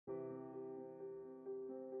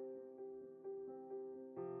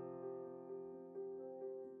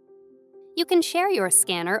You can share your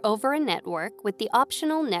scanner over a network with the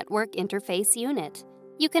optional Network Interface Unit.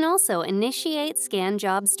 You can also initiate scan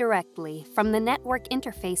jobs directly from the Network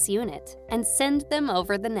Interface Unit and send them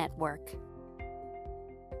over the network.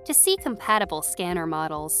 To see compatible scanner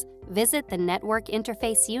models, visit the Network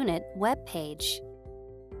Interface Unit webpage.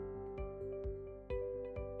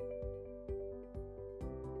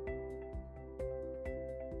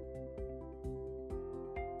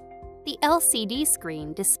 The LCD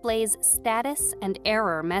screen displays status and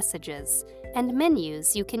error messages and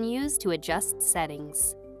menus you can use to adjust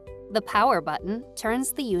settings. The power button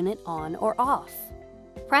turns the unit on or off.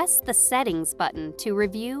 Press the Settings button to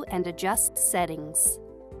review and adjust settings.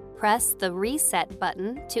 Press the Reset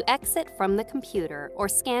button to exit from the computer or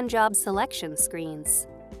scan job selection screens.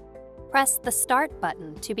 Press the Start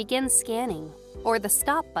button to begin scanning, or the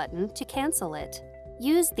Stop button to cancel it.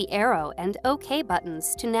 Use the arrow and OK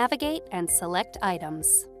buttons to navigate and select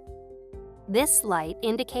items. This light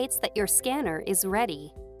indicates that your scanner is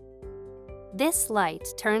ready. This light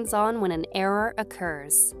turns on when an error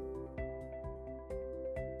occurs.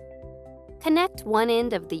 Connect one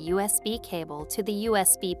end of the USB cable to the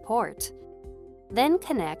USB port. Then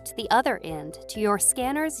connect the other end to your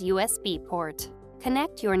scanner's USB port.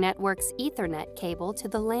 Connect your network's Ethernet cable to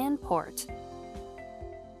the LAN port.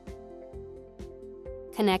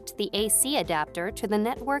 Connect the AC adapter to the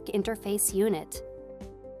Network Interface Unit.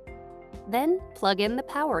 Then plug in the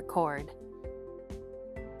power cord.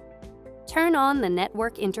 Turn on the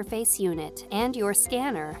Network Interface Unit and your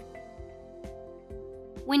scanner.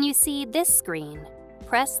 When you see this screen,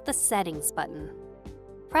 press the Settings button.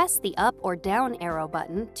 Press the up or down arrow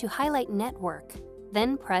button to highlight Network,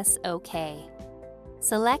 then press OK.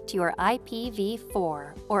 Select your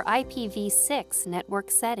IPv4 or IPv6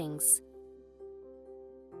 network settings.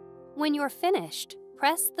 When you're finished,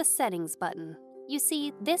 press the Settings button. You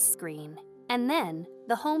see this screen, and then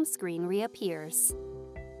the home screen reappears.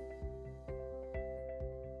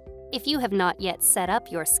 If you have not yet set up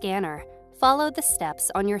your scanner, follow the steps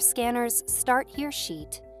on your scanner's Start Here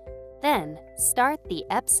sheet. Then, start the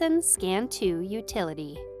Epson Scan 2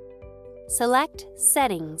 utility. Select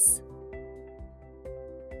Settings.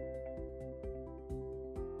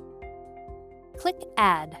 Click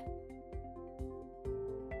Add.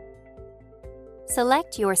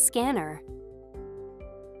 Select your scanner.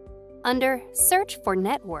 Under Search for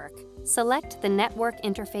Network, select the Network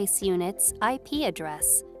Interface Unit's IP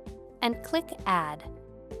address and click Add.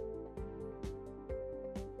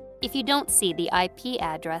 If you don't see the IP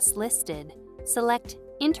address listed, select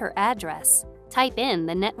Enter Address, type in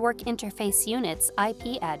the Network Interface Unit's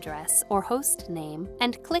IP address or host name,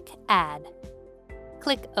 and click Add.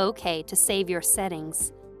 Click OK to save your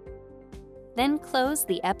settings. Then close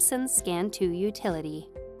the Epson Scan 2 utility.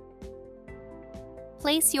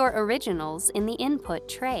 Place your originals in the input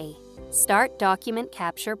tray. Start Document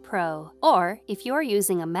Capture Pro, or if you're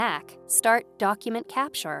using a Mac, start Document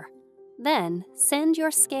Capture. Then send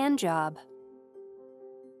your scan job.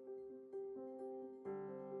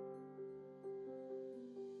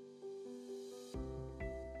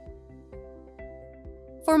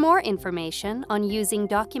 For more information on using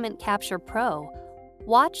Document Capture Pro,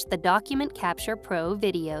 watch the Document Capture Pro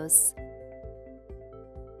videos.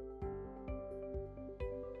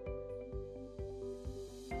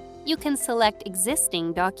 You can select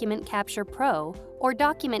existing Document Capture Pro or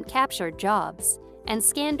Document Capture jobs and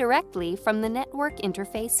scan directly from the Network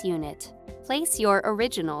Interface Unit. Place your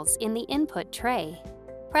originals in the input tray.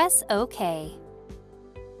 Press OK.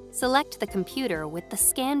 Select the computer with the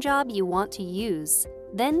scan job you want to use,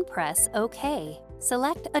 then press OK.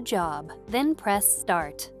 Select a job, then press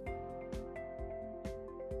Start.